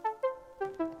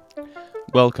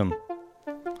Welcome.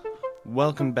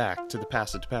 Welcome back to the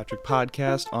Pass It to Patrick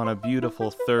podcast on a beautiful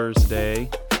Thursday.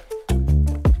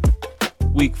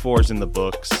 Week 4's in the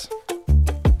books.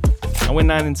 I win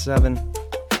 9-7.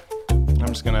 I'm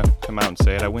just gonna come out and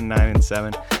say it. I win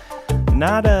 9-7.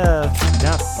 Not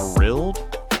thrilled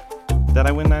that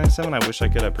I win 9-7. I wish I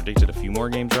could have predicted a few more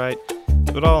games right.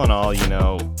 But all in all,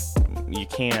 you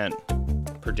can't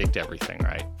predict everything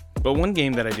right. But one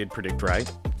game that I did predict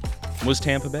right was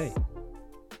Tampa Bay.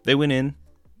 They went in,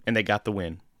 and they got the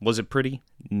win. Was it pretty?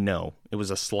 No. It was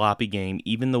a sloppy game.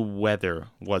 Even the weather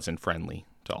wasn't friendly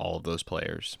to all of those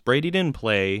players. Brady didn't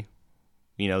play,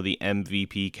 the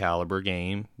MVP caliber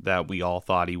game that we all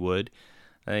thought he would.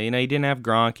 He didn't have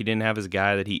Gronk. He didn't have his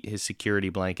guy his security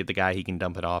blanket, the guy he can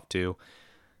dump it off to.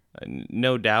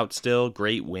 No doubt still,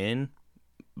 great win.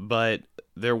 But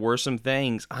there were some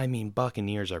things.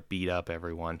 Buccaneers are beat up,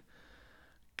 everyone.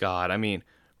 God,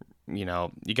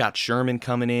 you got Sherman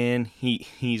coming in.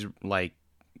 He's like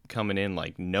coming in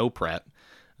like no prep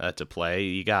to play.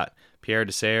 You got Pierre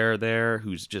Desir there,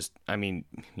 who's just,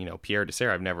 Pierre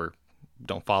Desir,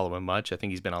 don't follow him much. I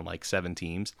think he's been on like 7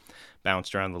 teams,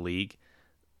 bounced around the league.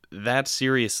 That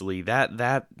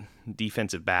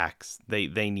defensive backs,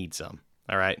 they need some.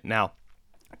 All right. Now,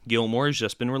 Gilmore has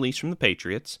just been released from the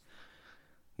Patriots.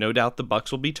 No doubt the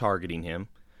Bucs will be targeting him.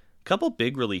 A couple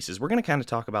big releases. We're going to kind of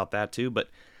talk about that too, but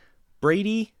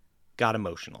Brady got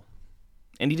emotional,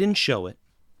 and he didn't show it,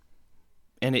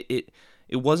 and it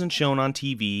wasn't shown on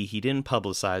TV. He didn't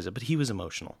publicize it, but he was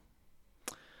emotional.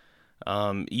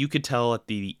 You could tell at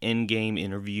the in-game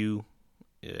interview,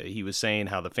 he was saying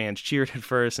how the fans cheered at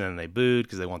first, and then they booed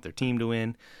because they want their team to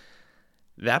win.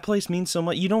 That place means so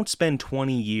much. You don't spend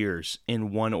 20 years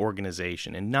in one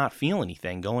organization and not feel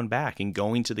anything going back and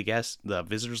going to the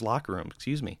visitors' locker room.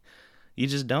 You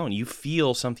just don't. You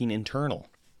feel something internal.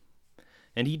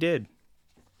 And he did.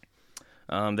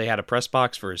 They had a press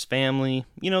box for his family.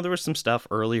 There was some stuff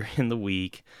earlier in the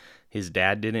week. His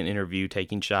dad did an interview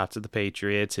taking shots at the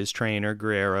Patriots. His trainer,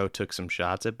 Guerrero, took some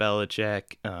shots at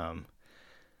Belichick.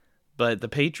 But the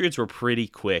Patriots were pretty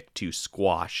quick to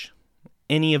squash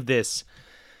any of this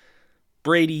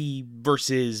Brady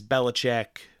versus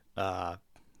Belichick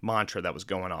mantra that was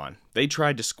going on. They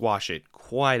tried to squash it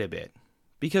quite a bit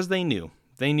because they knew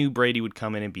Brady would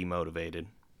come in and be motivated.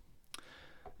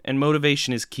 And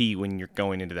motivation is key when you're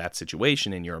going into that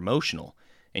situation and you're emotional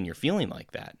and you're feeling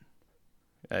like that.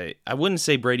 I wouldn't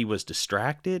say Brady was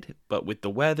distracted, but with the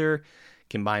weather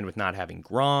combined with not having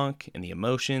Gronk and the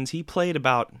emotions, he played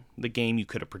about the game you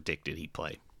could have predicted he'd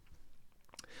play.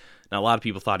 Now, a lot of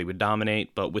people thought he would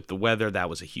dominate, but with the weather,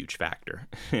 that was a huge factor.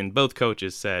 And both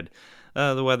coaches said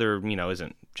the weather,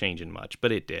 isn't changing much,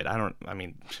 but it did.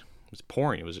 It was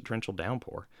pouring. It was a torrential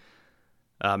downpour.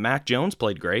 Mac Jones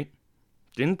played great.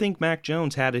 Didn't think Mac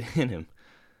Jones had it in him.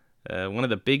 One of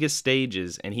the biggest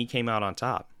stages, and he came out on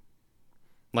top.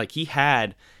 Like, he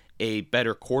had a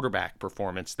better quarterback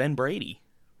performance than Brady.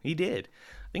 He did.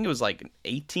 I think it was like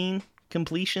 18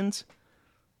 completions,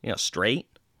 straight,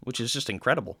 which is just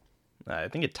incredible. I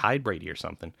think it tied Brady or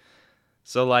something.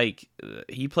 So,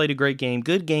 he played a great game.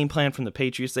 Good game plan from the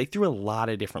Patriots. They threw a lot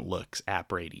of different looks at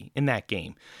Brady in that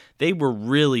game. They were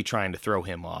really trying to throw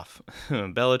him off.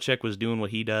 Belichick was doing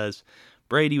what he does.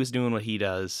 Brady was doing what he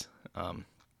does.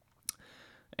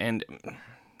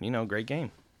 Great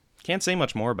game. Can't say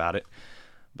much more about it.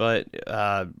 But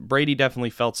Brady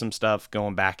definitely felt some stuff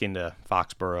going back into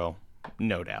Foxborough,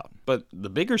 no doubt. But the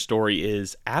bigger story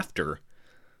is after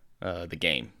the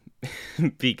game.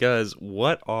 Because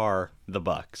what are the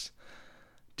Bucs?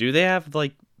 Do they have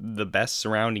the best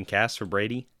surrounding cast for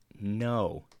Brady?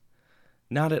 No.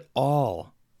 Not at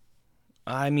all.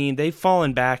 They've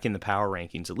fallen back in the power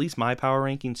rankings, at least my power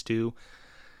rankings too.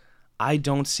 I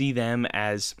don't see them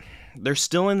as, they're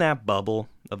still in that bubble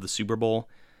of the Super Bowl,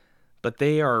 but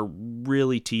they are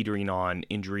really teetering on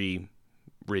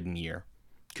injury-ridden year.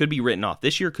 Could be written off.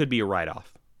 This year could be a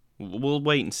write-off. We'll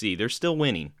wait and see. They're still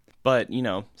winning. But,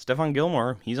 Stephon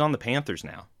Gilmore, he's on the Panthers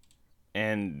now.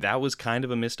 And that was kind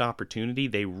of a missed opportunity.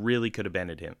 They really could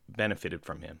have benefited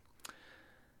from him.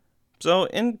 So,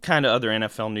 in kind of other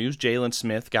NFL news, Jalen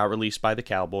Smith got released by the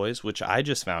Cowboys, which I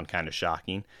just found kind of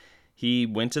shocking. He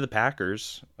went to the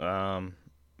Packers,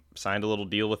 signed a little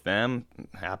deal with them.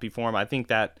 Happy for him. I think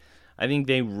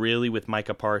they really, with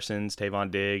Micah Parsons,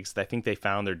 Tavon Diggs, I think they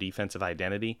found their defensive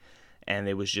identity. And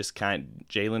it was just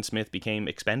Jalen Smith became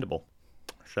expendable.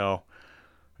 So,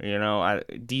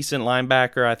 decent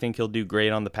linebacker. I think he'll do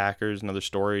great on the Packers. Another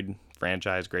storied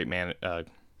franchise,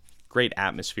 great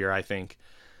atmosphere, I think.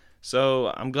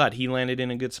 So I'm glad he landed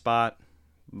in a good spot.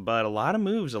 But a lot of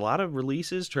moves, a lot of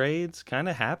releases, trades kind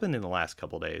of happened in the last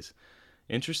couple days.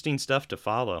 Interesting stuff to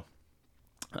follow.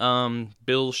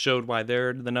 Bills showed why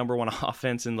they're the number one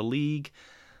offense in the league.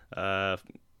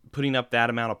 Putting up that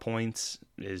amount of points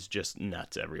is just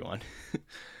nuts, everyone.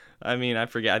 I mean, I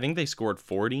forget. I think they scored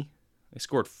 40. They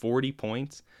scored 40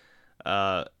 points.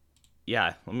 Yeah,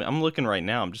 I'm looking right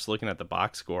now. I'm just looking at the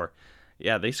box score.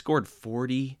 Yeah, they scored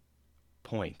 40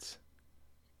 points.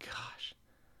 Gosh.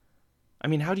 I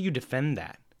mean, how do you defend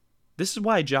that? This is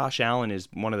why Josh Allen is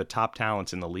one of the top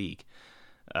talents in the league.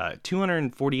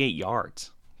 248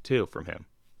 yards, too, from him.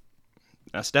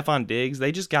 Stephon Diggs,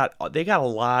 they got a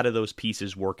lot of those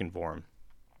pieces working for him.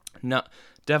 No,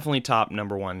 definitely top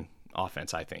number one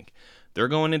offense, I think. They're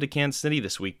going into Kansas City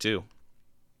this week, too.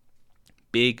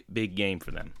 Big game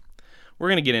for them. We're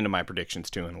going to get into my predictions,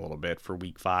 too, in a little bit for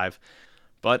week 5.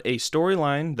 But a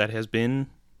storyline that has been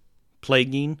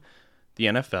plaguing the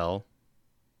NFL,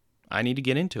 I need to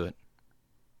get into it.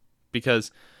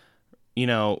 Because,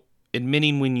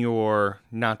 admitting when you're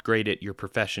not great at your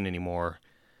profession anymore,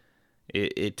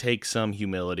 it takes some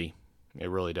humility. It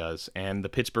really does. And the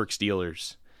Pittsburgh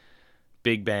Steelers,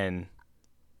 Big Ben,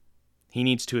 he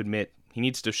needs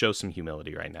to show some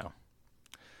humility right now.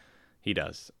 He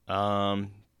does.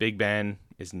 Big Ben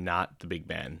is not the Big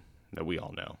Ben that we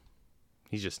all know.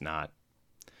 He's just not.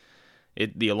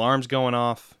 The alarm's going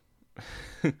off.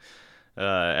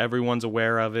 Everyone's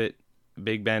aware of it.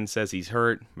 Big Ben says he's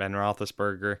hurt. Ben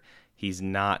Roethlisberger, he's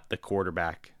not the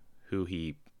quarterback who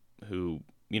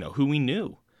we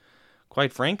knew.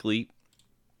 Quite frankly,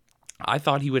 I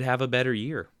thought he would have a better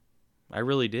year. I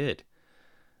really did.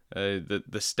 The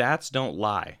stats don't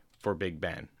lie for Big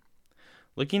Ben.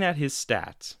 Looking at his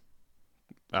stats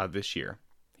this year,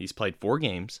 he's played 4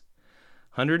 games,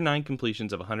 109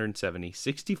 completions of 170,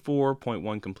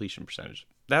 64.1 completion percentage.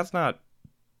 That's not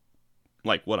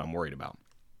like what I'm worried about.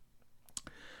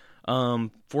 4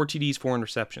 TDs, 4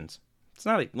 interceptions. It's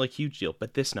not a huge deal,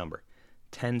 but this number,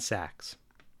 10 sacks.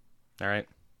 All right.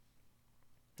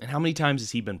 And how many times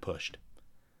has he been pushed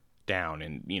down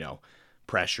and,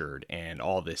 pressured and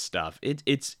all this stuff?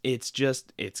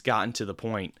 It's gotten to the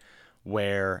point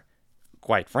where,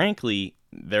 quite frankly,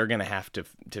 they're going to have to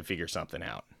figure something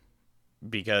out,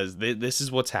 because this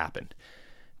is what's happened.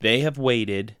 They have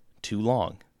waited too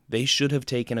long. They should have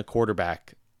taken a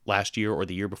quarterback last year or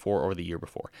the year before or the year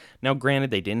before. Now,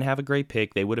 granted, they didn't have a great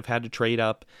pick. They would have had to trade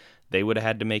up. They would have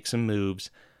had to make some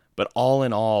moves. But all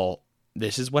in all,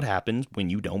 this is what happens when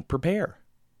you don't prepare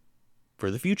for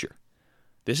the future.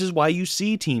 This is why you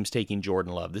see teams taking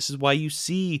Jordan Love. This is why you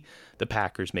see the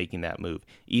Packers making that move.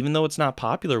 Even though it's not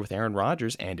popular with Aaron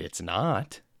Rodgers, and it's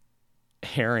not.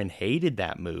 Aaron hated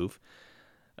that move.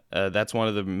 That's one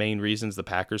of the main reasons the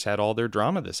Packers had all their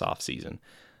drama this offseason.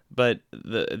 But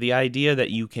the idea that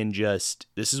you can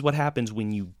this is what happens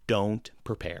when you don't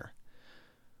prepare.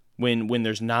 When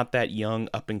there's not that young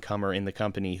up-and-comer in the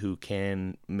company who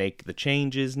can make the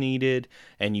changes needed,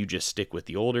 and you just stick with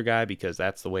the older guy because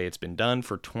that's the way it's been done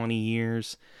for 20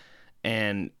 years,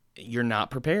 and you're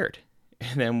not prepared.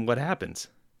 And then what happens?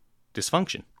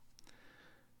 Dysfunction.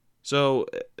 So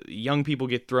young people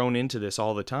get thrown into this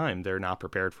all the time. They're not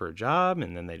prepared for a job,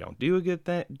 and then they don't do a good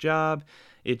job.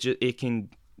 It can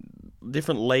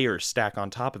different layers stack on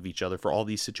top of each other for all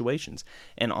these situations.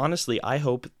 And honestly, I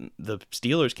hope the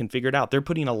Steelers can figure it out. They're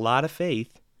putting a lot of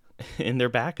faith in their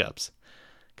backups,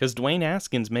 because Dwayne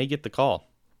Haskins may get the call.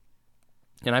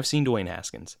 And I've seen Dwayne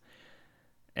Haskins.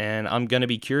 And I'm going to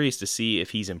be curious to see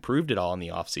if he's improved at all in the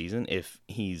offseason, if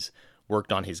he's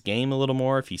worked on his game a little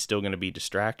more, if he's still going to be a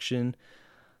distraction.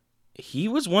 He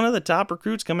was one of the top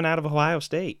recruits coming out of Ohio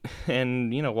State.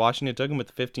 And, Washington took him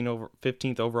with the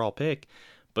 15th overall pick.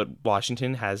 But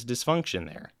Washington has dysfunction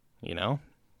there,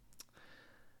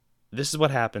 This is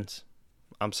what happens.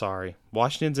 I'm sorry.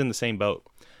 Washington's in the same boat.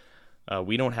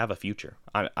 We don't have a future.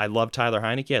 I love Tyler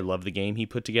Heinicke. I love the game he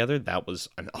put together. That was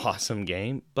an awesome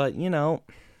game. But,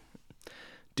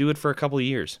 do it for a couple of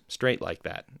years straight like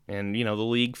that. And, the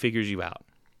league figures you out.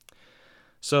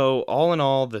 So, all in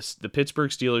all, the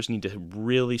Pittsburgh Steelers need to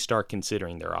really start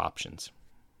considering their options.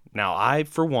 Now, I,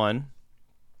 for one,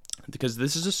 because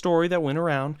this is a story that went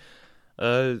around,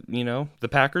 the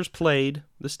Packers played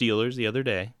the Steelers the other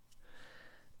day.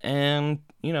 And,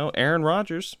 Aaron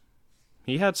Rodgers,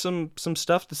 he had some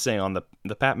stuff to say on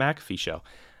the Pat McAfee show.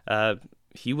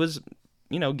 He was,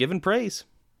 giving praise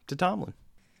to Tomlin.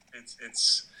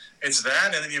 It's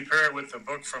that, and then you pair it with the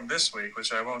book from this week,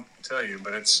 which I won't tell you,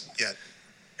 but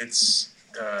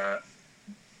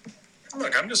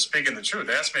look, I'm just speaking the truth.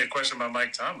 Ask me a question about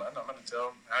Mike Tomlin. I'm going to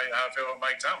tell how I feel about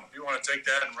Mike Tomlin. If you want to take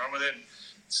that and run with it and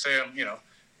say I'm,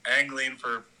 angling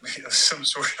for some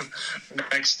sort of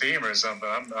next team or something.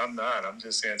 I'm not. I'm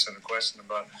just answering the question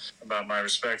about my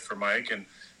respect for Mike and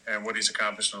what he's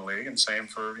accomplished in the league, and same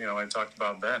for I talked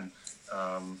about Ben.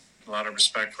 A lot of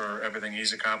respect for everything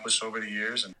he's accomplished over the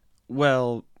years. And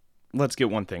Well, let's get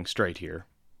one thing straight here.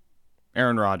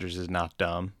 Aaron Rodgers is not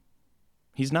dumb.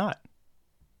 He's not.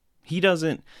 He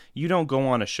doesn't. You don't go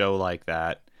on a show like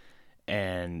that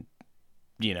and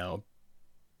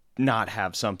not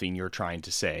have something you're trying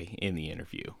to say in the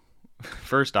interview.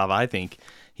 First off, I think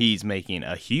he's making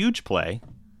a huge play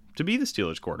to be the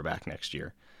Steelers quarterback next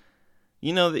year.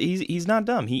 He's not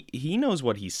dumb. He knows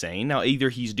what he's saying. Now, either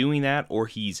he's doing that or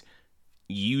he's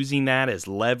using that as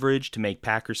leverage to make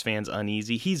Packers fans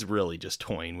uneasy. He's really just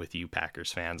toying with you,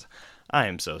 Packers fans. I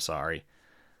am so sorry.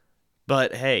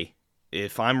 But hey,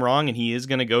 if I'm wrong and he is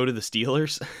going to go to the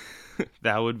Steelers,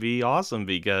 that would be awesome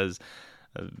because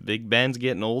Big Ben's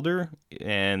getting older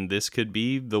and this could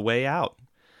be the way out.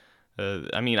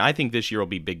 I think this year will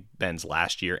be Big Ben's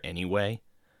last year anyway.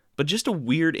 But just a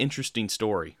weird, interesting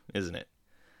story, isn't it?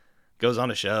 Goes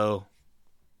on a show,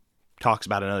 talks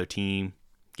about another team,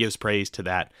 gives praise to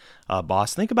that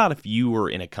boss. Think about if you were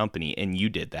in a company and you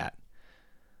did that.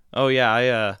 Oh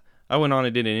yeah, I went on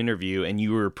and did an interview and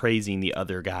you were praising the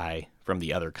other guy from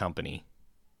the other company.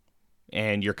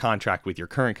 And your contract with your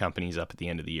current company is up at the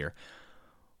end of the year.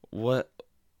 What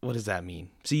does that mean?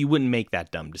 So you wouldn't make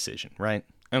that dumb decision, right?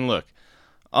 And look,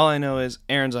 all I know is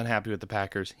Aaron's unhappy with the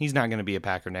Packers. He's not going to be a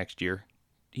Packer next year.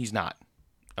 He's not.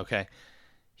 Okay?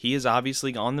 He is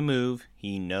obviously on the move.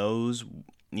 He knows,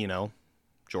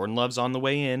 Jordan Love's on the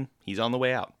way in. He's on the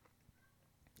way out.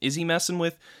 Is he messing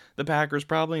with the Packers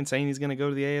probably and saying he's going to go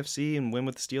to the AFC and win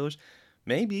with the Steelers?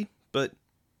 Maybe, but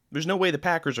there's no way the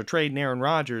Packers are trading Aaron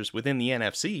Rodgers within the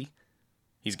NFC.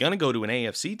 He's going to go to an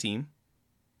AFC team.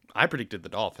 I predicted the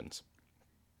Dolphins.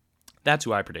 That's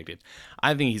who I predicted.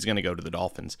 I think he's going to go to the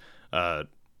Dolphins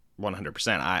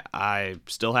 100%. I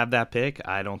still have that pick.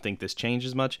 I don't think this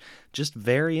changes much. Just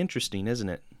very interesting, isn't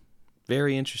it?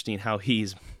 Very interesting how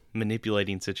he's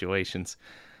manipulating situations.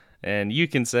 And you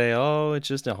can say, oh, it's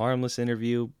just a harmless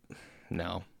interview.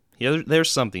 No.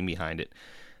 There's something behind it.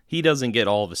 He doesn't get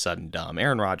all of a sudden dumb.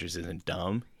 Aaron Rodgers isn't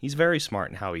dumb. He's very smart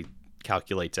in how he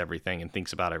calculates everything and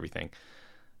thinks about everything.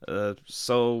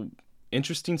 So,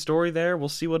 interesting story there. We'll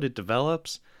see what it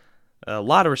develops. A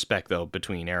lot of respect, though,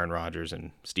 between Aaron Rodgers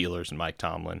and Steelers and Mike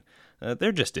Tomlin.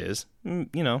 There just is,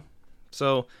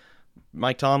 So,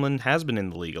 Mike Tomlin has been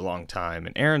in the league a long time,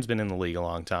 and Aaron's been in the league a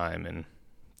long time, and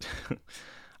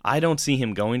I don't see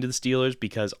him going to the Steelers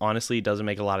because, honestly, it doesn't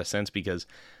make a lot of sense because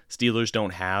Steelers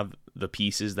don't have the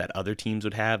pieces that other teams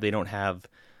would have. They don't have,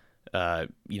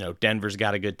 Denver's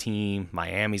got a good team.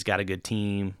 Miami's got a good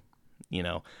team.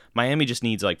 Miami just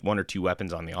needs like one or two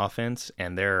weapons on the offense,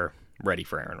 and they're ready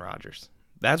for Aaron Rodgers.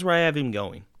 That's where I have him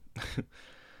going.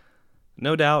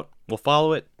 No doubt, we'll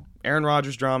follow it. Aaron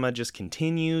Rodgers drama just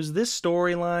continues. This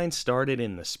storyline started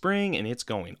in the spring, and it's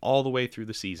going all the way through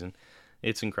the season.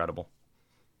 It's incredible.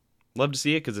 Love to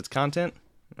see it because it's content,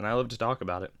 and I love to talk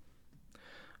about it.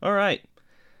 All right.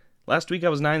 Last week I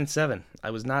was 9-7. I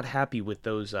was not happy with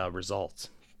those results.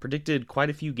 Predicted quite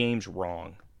a few games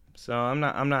wrong. So I'm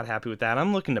not happy with that.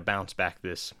 I'm looking to bounce back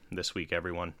this week,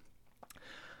 everyone.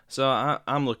 So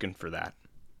I'm looking for that.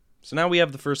 So now we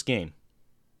have the first game.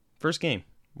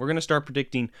 We're going to start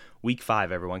predicting week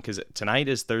 5, everyone, because tonight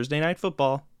is Thursday Night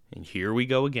Football, and here we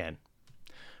go again.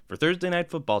 For Thursday Night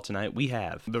Football tonight, we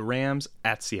have the Rams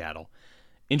at Seattle.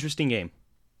 Interesting game.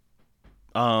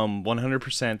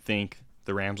 100% think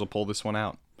the Rams will pull this one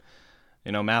out.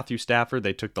 Matthew Stafford,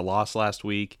 they took the loss last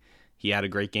week. He had a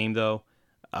great game, though.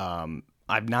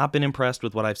 I've not been impressed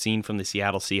with what I've seen from the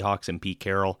Seattle Seahawks and Pete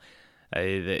Carroll.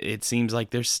 It seems like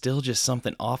there's still just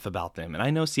something off about them, and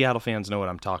I know Seattle fans know what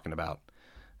I'm talking about.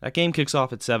 That game kicks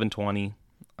off at 7:20.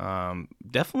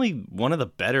 Definitely one of the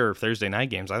better Thursday night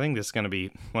games. I think this is going to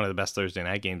be one of the best Thursday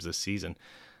night games this season.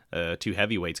 Two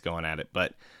heavyweights going at it,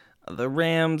 but the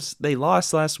Rams, they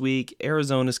lost last week.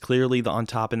 Arizona's clearly on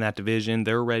top in that division.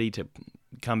 They're ready to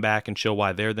come back and show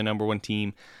why they're the number one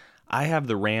team. I have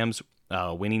the Rams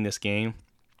winning this game.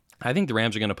 I think the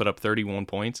Rams are going to put up 31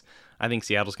 points. I think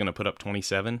Seattle's going to put up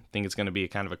 27. I think it's going to be a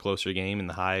kind of a closer game in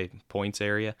the high points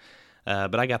area.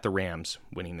 But I got the Rams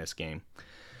winning this game.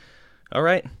 All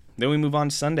right, then we move on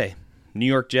to Sunday. New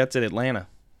York Jets at Atlanta.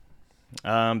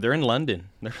 They're in London.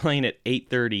 They're playing at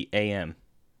 8:30 a.m.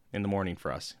 in the morning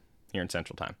for us here in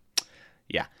Central Time.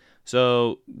 Yeah,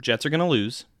 so Jets are going to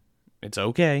lose. It's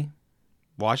okay.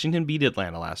 Washington beat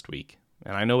Atlanta last week,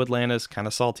 and I know Atlanta's kind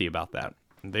of salty about that.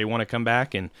 They want to come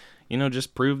back and,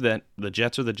 just prove that the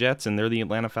Jets are the Jets and they're the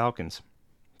Atlanta Falcons.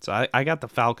 So I got the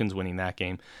Falcons winning that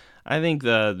game. I think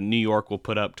the New York will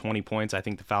put up 20 points. I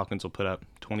think the Falcons will put up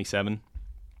 27.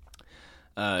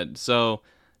 So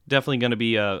definitely going to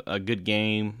be a good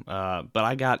game. But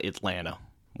I got Atlanta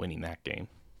winning that game.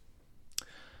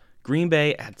 Green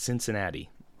Bay at Cincinnati.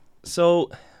 So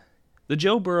the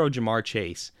Joe Burrow, Jamar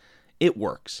Chase, it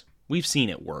works. We've seen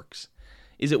it works.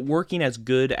 Is it working as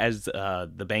good as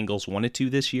the Bengals wanted to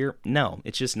this year? No,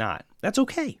 it's just not. That's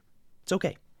okay. It's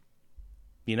okay.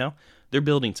 You know, they're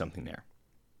building something there.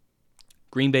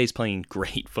 Green Bay's playing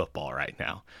great football right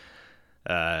now.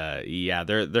 Yeah,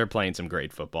 they're playing some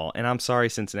great football. And I'm sorry,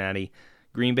 Cincinnati.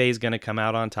 Green Bay's going to come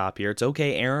out on top here. It's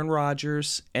okay, Aaron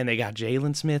Rodgers, and they got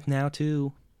Jalen Smith now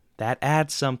too. That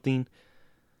adds something.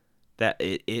 That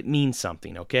it means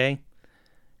something, okay?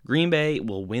 Green Bay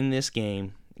will win this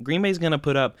game. Green Bay's going to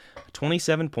put up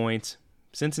 27 points.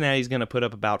 Cincinnati's going to put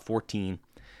up about 14.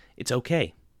 It's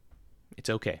okay. It's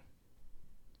okay.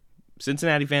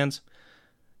 Cincinnati fans,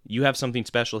 you have something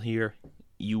special here.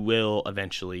 You will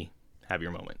eventually have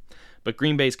your moment. But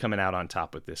Green Bay's coming out on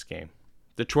top with this game.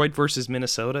 Detroit versus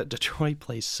Minnesota. Detroit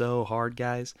plays so hard,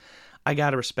 guys. I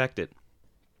got to respect it.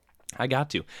 I got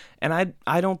to. And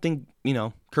I don't think,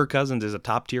 Kirk Cousins is a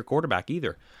top-tier quarterback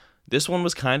either. This one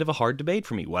was kind of a hard debate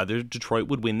for me, whether Detroit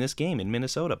would win this game in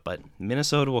Minnesota. But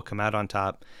Minnesota will come out on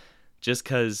top just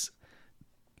because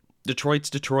Detroit's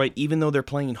Detroit. Even though they're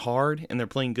playing hard and they're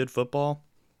playing good football,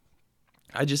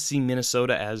 I just see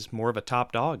Minnesota as more of a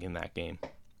top dog in that game.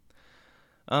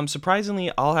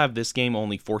 Surprisingly, I'll have this game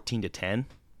only 14-10.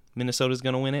 Minnesota's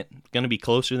going to win it. It's going to be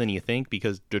closer than you think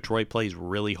because Detroit plays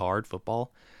really hard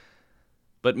football.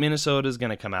 But Minnesota's going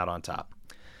to come out on top.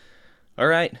 All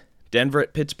right, Denver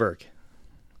at Pittsburgh.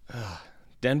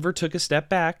 Denver took a step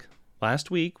back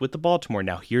last week with the Baltimore.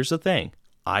 Now, here's the thing.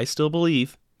 I still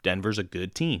believe Denver's a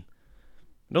good team.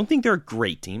 I don't think they're a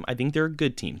great team. I think they're a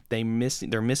good team. They're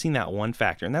missing that one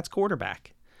factor, and that's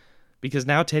quarterback. Because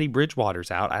now Teddy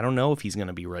Bridgewater's out. I don't know if he's going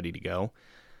to be ready to go.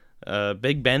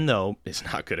 Big Ben, though, is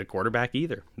not good at quarterback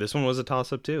either. This one was a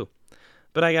toss-up, too.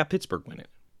 But I got Pittsburgh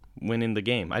winning the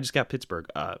game. I just got Pittsburgh,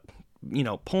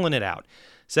 pulling it out.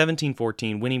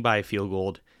 17-14, winning by a field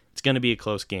goal. It's going to be a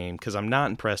close game because I'm not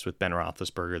impressed with Ben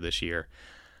Roethlisberger this year.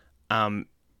 I'm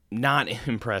not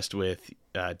impressed with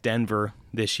Denver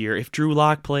this year. If Drew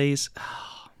Lock plays,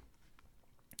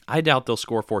 I doubt they'll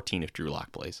score 14 if Drew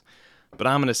Lock plays. But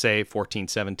I'm going to say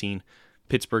 14-17.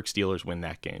 Pittsburgh Steelers win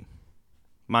that game.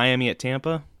 Miami at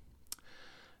Tampa.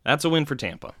 That's a win for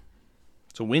Tampa.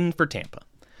 It's a win for Tampa.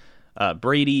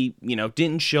 Brady,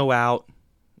 didn't show out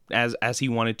as he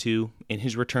wanted to in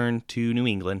his return to New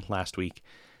England last week.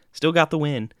 Still got the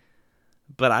win,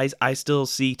 but I still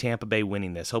see Tampa Bay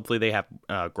winning this. Hopefully they have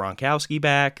Gronkowski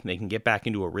back. They can get back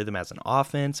into a rhythm as an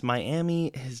offense. Miami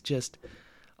is just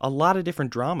a lot of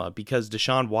different drama because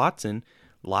Deshaun Watson,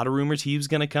 a lot of rumors he was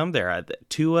going to come there.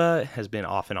 Tua has been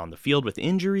off and on the field with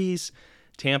injuries.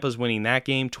 Tampa's winning that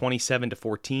game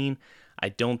 27-14. I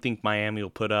don't think Miami will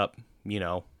put up,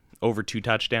 over 2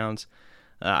 touchdowns.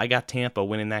 I got Tampa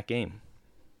winning that game.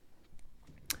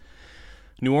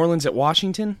 New Orleans at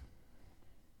Washington.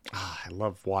 I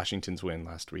love Washington's win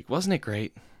last week. Wasn't it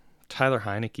great? Tyler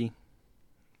Heineke.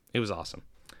 It was awesome.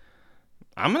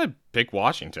 I'm going to pick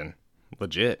Washington.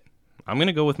 Legit. I'm going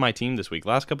to go with my team this week.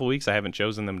 Last couple weeks, I haven't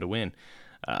chosen them to win.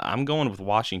 I'm going with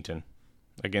Washington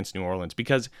against New Orleans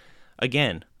because,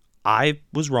 again, I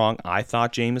was wrong. I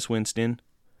thought Jameis Winston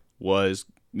was,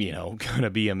 going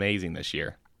to be amazing this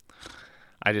year.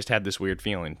 I just had this weird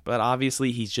feeling. But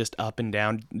obviously, he's just up and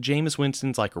down. Jameis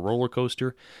Winston's like a roller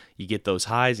coaster. You get those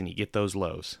highs and you get those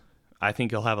lows. I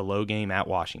think he'll have a low game at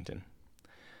Washington.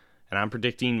 And I'm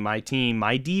predicting my team,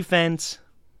 my defense,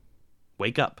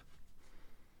 wake up.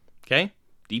 Okay?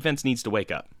 Defense needs to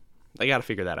wake up. They got to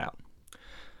figure that out.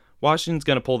 Washington's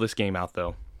going to pull this game out,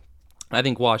 though. I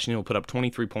think Washington will put up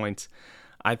 23 points.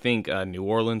 I think New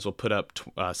Orleans will put up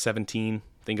 17.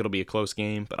 I think it'll be a close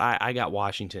game. But I got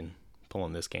Washington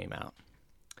pulling this game out.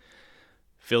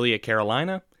 Philly at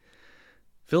Carolina.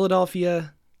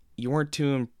 Philadelphia, you weren't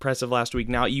too impressive last week.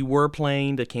 Now, you were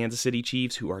playing the Kansas City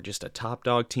Chiefs, who are just a top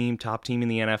team in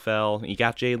the NFL. You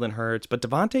got Jalen Hurts, but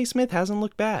Devontae Smith hasn't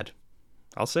looked bad.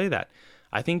 I'll say that.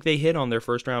 I think they hit on their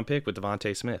first-round pick with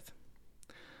Devontae Smith.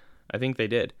 I think they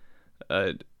did.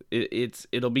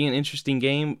 It'll be an interesting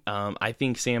game. I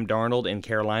think Sam Darnold and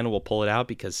Carolina will pull it out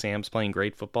because Sam's playing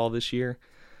great football this year.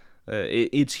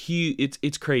 It's huge.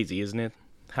 It's crazy, isn't it?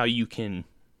 How you can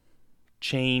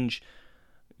change,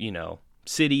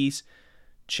 cities,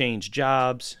 change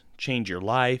jobs, change your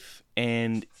life,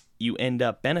 and you end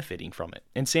up benefiting from it.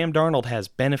 And Sam Darnold has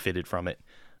benefited from it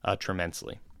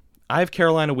tremendously. I have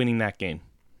Carolina winning that game.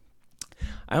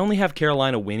 I only have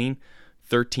Carolina winning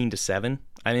 13-7.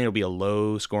 I think it'll be a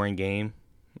low-scoring game.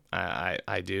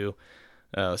 I do.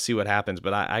 See what happens,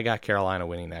 but I got Carolina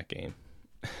winning that game.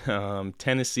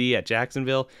 Tennessee at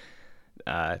Jacksonville.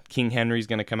 King Henry's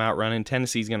going to come out running.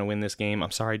 Tennessee's going to win this game.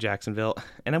 I'm sorry, Jacksonville.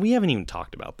 And we haven't even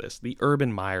talked about this. The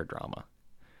Urban Meyer drama.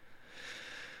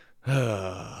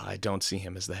 I don't see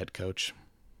him as the head coach.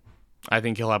 I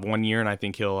think he'll have 1 year, and I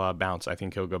think he'll bounce. I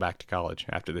think he'll go back to college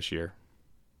after this year.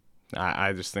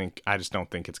 I just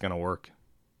don't think it's going to work.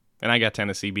 And I got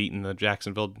Tennessee beating the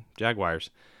Jacksonville Jaguars.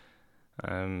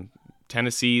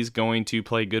 Tennessee's going to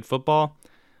play good football.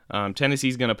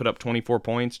 Tennessee's going to put up 24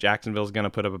 points. Jacksonville's going to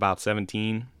put up about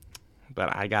 17.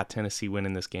 But I got Tennessee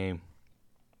winning this game.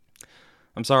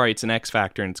 I'm sorry, it's an X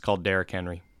factor, and it's called Derrick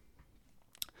Henry.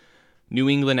 New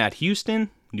England at Houston.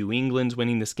 New England's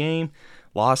winning this game.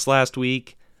 Lost last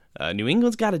week. New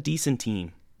England's got a decent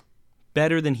team.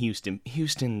 Better than Houston.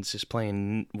 Houston's just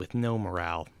playing with no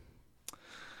morale.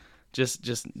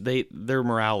 Their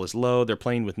morale is low. They're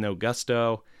playing with no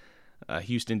gusto.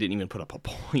 Houston didn't even put up a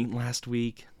point last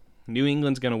week. New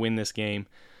England's going to win this game.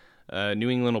 New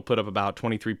England will put up about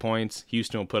 23 points.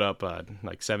 Houston will put up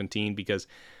like 17 because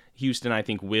Houston, I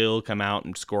think, will come out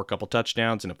and score a couple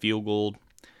touchdowns and a field goal.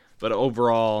 But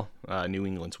overall, New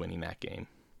England's winning that game.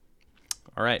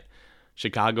 All right.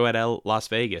 Chicago at Las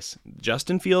Vegas.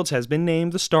 Justin Fields has been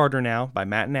named the starter now by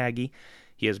Matt Nagy.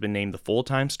 He has been named the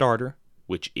full-time starter,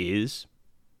 which is,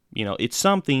 it's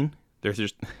something.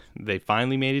 They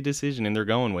finally made a decision, and they're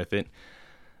going with it.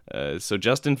 So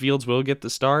Justin Fields will get the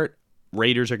start.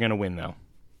 Raiders are going to win, though.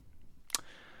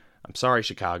 I'm sorry,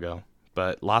 Chicago,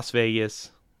 but Las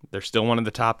Vegas, they're still one of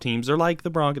the top teams. They're like the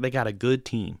Broncos. They got a good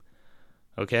team,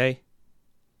 okay?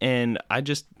 And I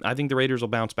think the Raiders will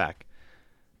bounce back.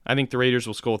 I think the Raiders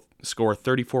will score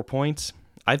 34 points.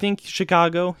 I think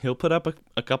Chicago, he'll put up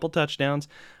a couple touchdowns.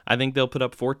 I think they'll put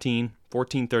up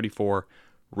 14-34.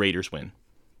 Raiders win.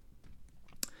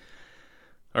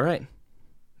 All right.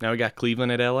 Now we got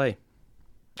Cleveland at LA.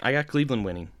 I got Cleveland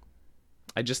winning.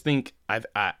 I just think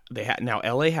now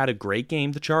LA had a great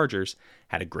game. The Chargers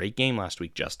had a great game last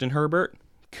week. Justin Herbert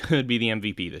could be the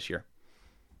MVP this year.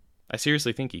 I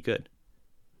seriously think he could.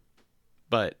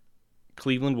 But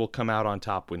Cleveland will come out on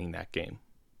top winning that game.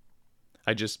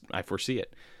 I foresee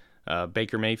it.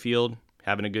 Baker Mayfield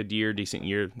having a good year, decent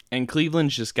year. And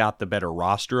Cleveland's just got the better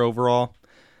roster overall.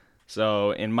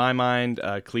 So in my mind,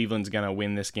 Cleveland's going to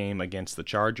win this game against the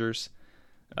Chargers.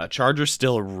 Chargers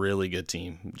still a really good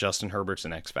team. Justin Herbert's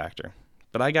an X factor.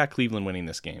 But I got Cleveland winning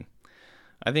this game.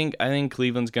 I think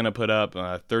Cleveland's going to put up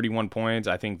 31 points.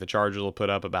 I think the Chargers will put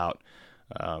up about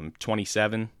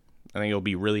 27. I think it'll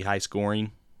be really high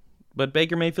scoring. But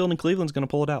Baker Mayfield and Cleveland's going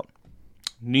to pull it out.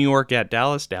 New York at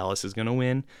Dallas. Dallas is going to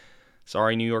win.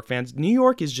 Sorry, New York fans. New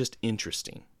York is just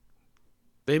interesting.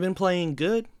 They've been playing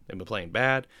good. They've been playing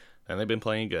bad. And they've been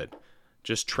playing good.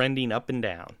 Just trending up and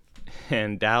down.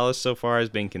 And Dallas so far has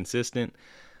been consistent.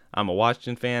 I'm a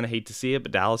Washington fan. I hate to see it,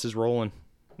 but Dallas is rolling.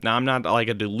 Now, I'm not like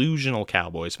a delusional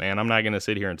Cowboys fan. I'm not going to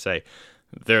sit here and say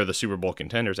they're the Super Bowl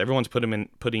contenders. Everyone's putting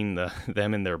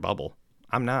them in their bubble.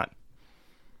 I'm not.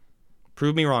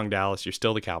 Prove me wrong, Dallas. You're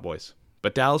still the Cowboys.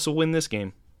 But Dallas will win this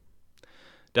game.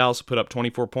 Dallas will put up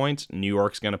 24 points. New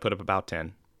York's going to put up about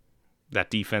 10. That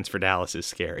defense for Dallas is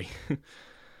scary.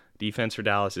 Defense for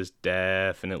Dallas is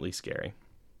definitely scary.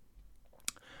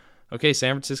 Okay,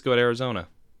 San Francisco at Arizona.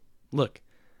 Look,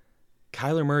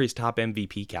 Kyler Murray's top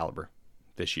MVP caliber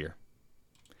this year.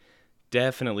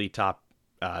 Definitely top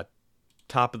of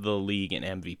the league in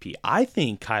MVP. I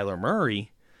think Kyler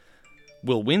Murray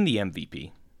will win the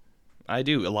MVP. I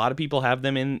do. A lot of people have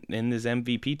them in this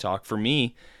MVP talk. For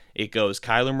me, it goes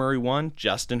Kyler Murray 1,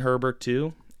 Justin Herbert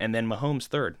 2, and then Mahomes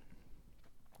 3rd.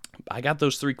 I got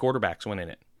those 3 quarterbacks winning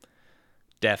it.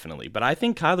 Definitely. But I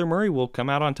think Kyler Murray will come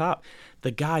out on top.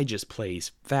 The guy just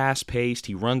plays fast-paced.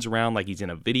 He runs around like he's in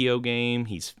a video game.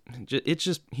 He's a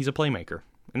playmaker.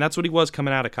 And that's what he was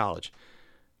coming out of college.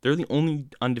 They're the only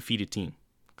undefeated team.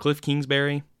 Cliff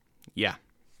Kingsbury, yeah.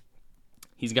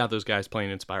 He's got those guys playing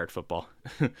inspired football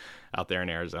out there in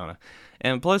Arizona.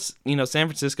 And plus, San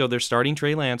Francisco, they're starting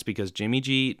Trey Lance because Jimmy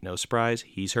G, no surprise,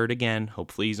 he's hurt again.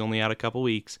 Hopefully he's only out a couple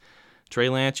weeks. Trey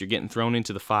Lance, you're getting thrown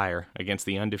into the fire against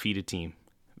the undefeated team.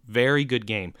 Very good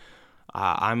game.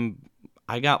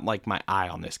 I got like my eye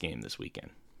on this game this weekend.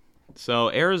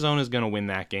 So Arizona's going to win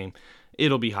that game.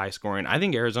 It'll be high scoring. I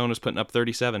think Arizona's putting up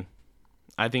 37.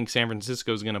 I think San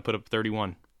Francisco's going to put up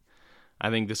 31. I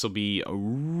think this will be a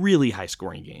really high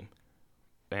scoring game.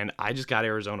 And I just got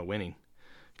Arizona winning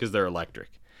because they're electric.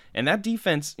 And that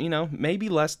defense, maybe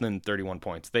less than 31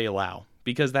 points they allow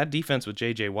because that defense with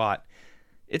J.J. Watt,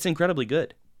 It's incredibly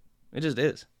good. It just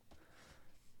is.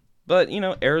 But,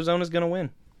 Arizona's going to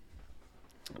win.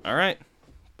 All right.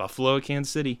 Buffalo,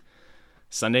 Kansas City.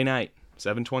 Sunday night,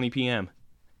 7:20 p.m.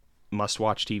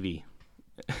 Must-watch TV.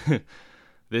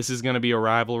 This is going to be a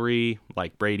rivalry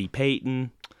like Brady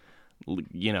Peyton,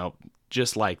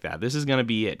 just like that. This is going to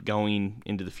be it going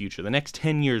into the future. The next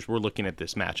 10 years, we're looking at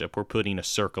this matchup. We're putting a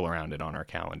circle around it on our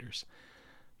calendars.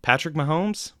 Patrick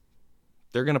Mahomes,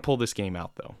 they're going to pull this game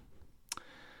out, though.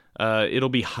 It'll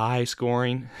be high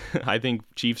scoring. I think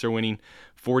Chiefs are winning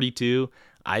 42.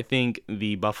 I think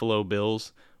the Buffalo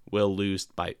Bills will lose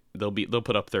they'll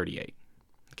put up 38.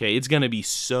 Okay, it's going to be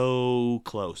so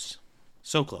close.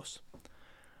 So close.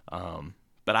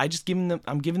 But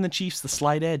I'm giving the Chiefs the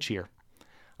slight edge here.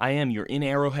 I am. You're in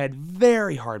Arrowhead.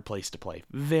 Very hard place to play.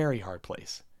 Very hard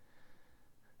place.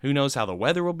 Who knows how the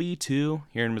weather will be, too.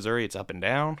 Here in Missouri, it's up and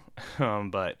down.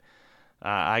 But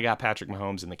I got Patrick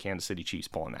Mahomes and the Kansas City Chiefs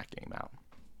pulling that game out.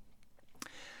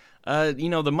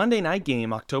 The Monday night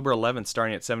game, October 11th,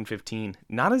 starting at 7:15,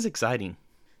 not as exciting.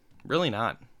 Really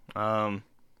not.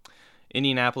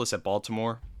 Indianapolis at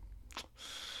Baltimore.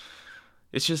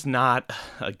 It's just not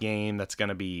a game that's going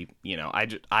to be,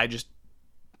 I just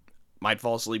might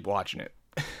fall asleep watching it.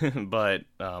 But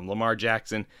Lamar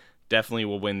Jackson definitely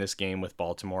will win this game with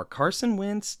Baltimore. Carson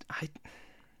Wentz,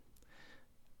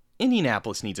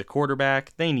 Indianapolis needs a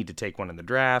quarterback. They need to take one in the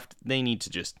draft. They need to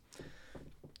just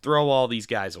throw all these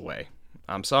guys away.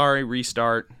 I'm sorry,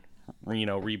 restart,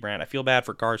 rebrand. I feel bad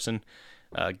for Carson.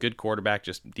 Good quarterback,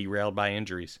 just derailed by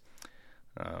injuries.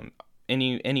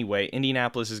 Anyway,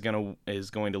 Indianapolis is going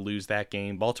to lose that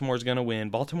game. Baltimore's going to win.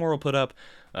 Baltimore will put up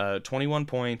 21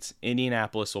 points.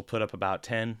 Indianapolis will put up about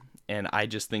 10, and I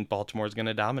just think Baltimore's going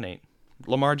to dominate.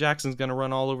 Lamar Jackson's going to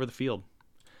run all over the field.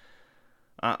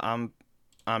 I'm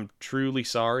truly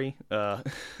sorry,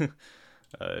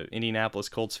 Indianapolis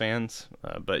Colts fans,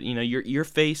 but you're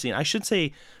facing. I should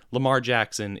say Lamar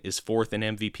Jackson is 4th in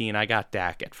MVP, and I got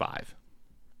Dak at 5,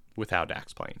 with how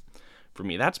Dak's playing. For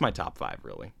me, that's my top 5,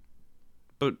 really.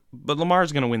 But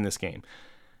Lamar's going to win this game.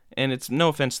 And it's no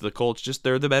offense to the Colts, just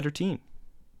they're the better team.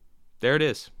 There it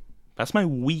is. That's my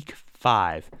Week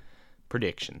 5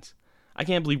 predictions. I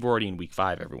can't believe we're already in Week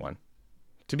 5, everyone.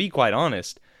 To be quite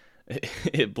honest,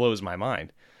 it blows my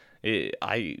mind. It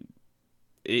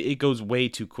goes way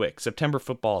too quick. September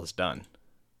football is done.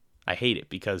 I hate it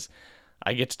because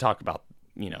I get to talk about,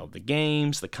 the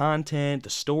games, the content, the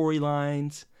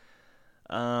storylines.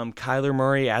 Kyler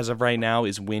Murray, as of right now,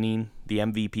 is winning the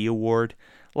MVP award.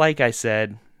 Like I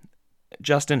said,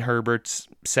 Justin Herbert's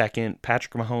 2nd,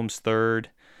 Patrick Mahomes 3rd,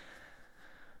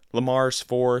 Lamar's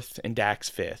 4th, and Dak's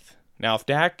 5th. Now, if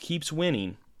Dak keeps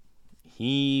winning,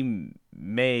 he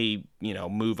may,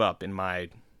 move up in my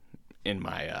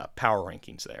power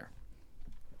rankings there.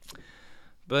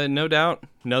 But no doubt,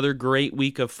 another great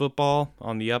week of football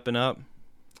on the up and up.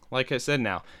 Like I said,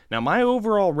 now my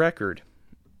overall record,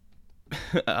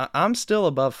 I'm still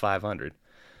above 500.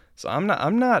 So I'm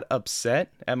not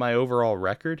upset at my overall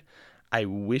record. I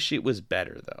wish it was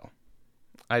better, though.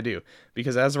 I do,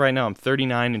 because as of right now, I'm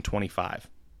 39-25.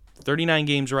 39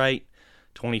 games right,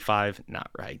 25 not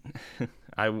right.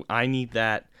 I need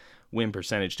that win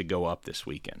percentage to go up this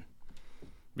weekend.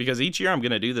 Because each year I'm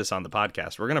going to do this on the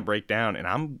podcast. We're going to break down, and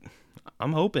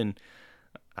I'm hoping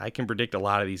I can predict a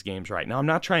lot of these games right. Now, I'm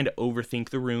not trying to overthink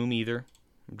the room either.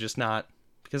 I'm just not.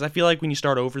 Because I feel like when you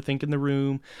start overthinking the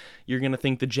room, you're going to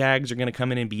think the Jags are going to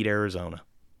come in and beat Arizona.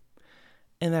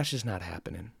 And that's just not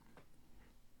happening.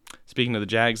 Speaking of the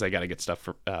Jags, I got to get stuff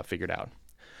figured out.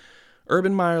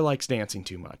 Urban Meyer likes dancing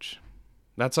too much.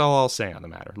 That's all I'll say on the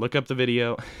matter. Look up the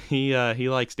video. He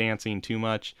likes dancing too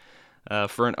much.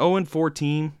 For an 0-4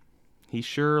 team, he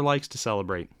sure likes to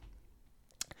celebrate.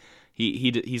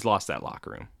 He's lost that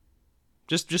locker room.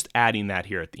 Just adding that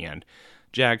here at the end.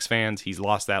 Jags fans, he's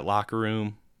lost that locker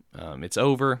room. It's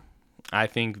over. I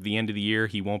think the end of the year,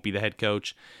 he won't be the head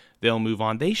coach. They'll move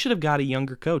on. They should have got a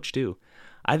younger coach, too.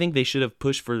 I think they should have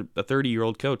pushed for a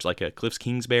 30-year-old coach like a Cliff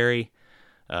Kingsbury,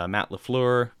 Matt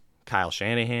LaFleur, Kyle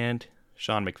Shanahan,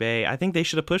 Sean McVay. I think they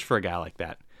should have pushed for a guy like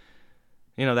that.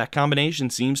 That combination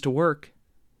seems to work.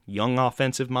 Young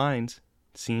offensive minds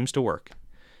seems to work.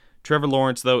 Trevor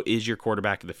Lawrence, though, is your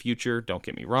quarterback of the future. Don't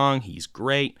get me wrong. He's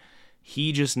great.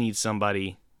 He just needs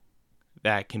somebody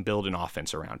that can build an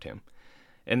offense around him.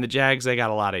 And the Jags, they got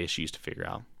a lot of issues to figure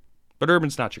out. But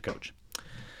Urban's not your coach.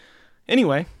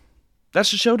 Anyway,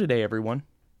 that's the show today, everyone.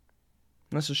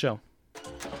 That's the show.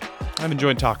 I've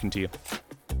enjoyed talking to you.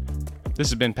 This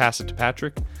has been Pass It to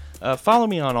Patrick. Follow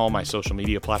me on all my social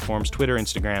media platforms, Twitter,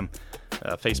 Instagram,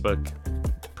 Facebook,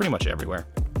 pretty much everywhere.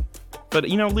 But,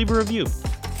 leave a review.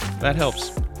 That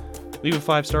helps. Leave a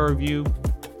 5-star review.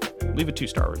 Leave a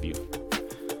 2-star review.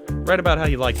 Write about how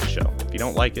you like the show. If you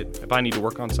don't like it, if I need to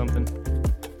work on something,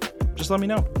 just let me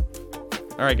know.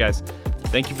 All right, guys.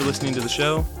 Thank you for listening to the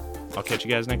show. I'll catch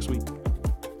you guys next week.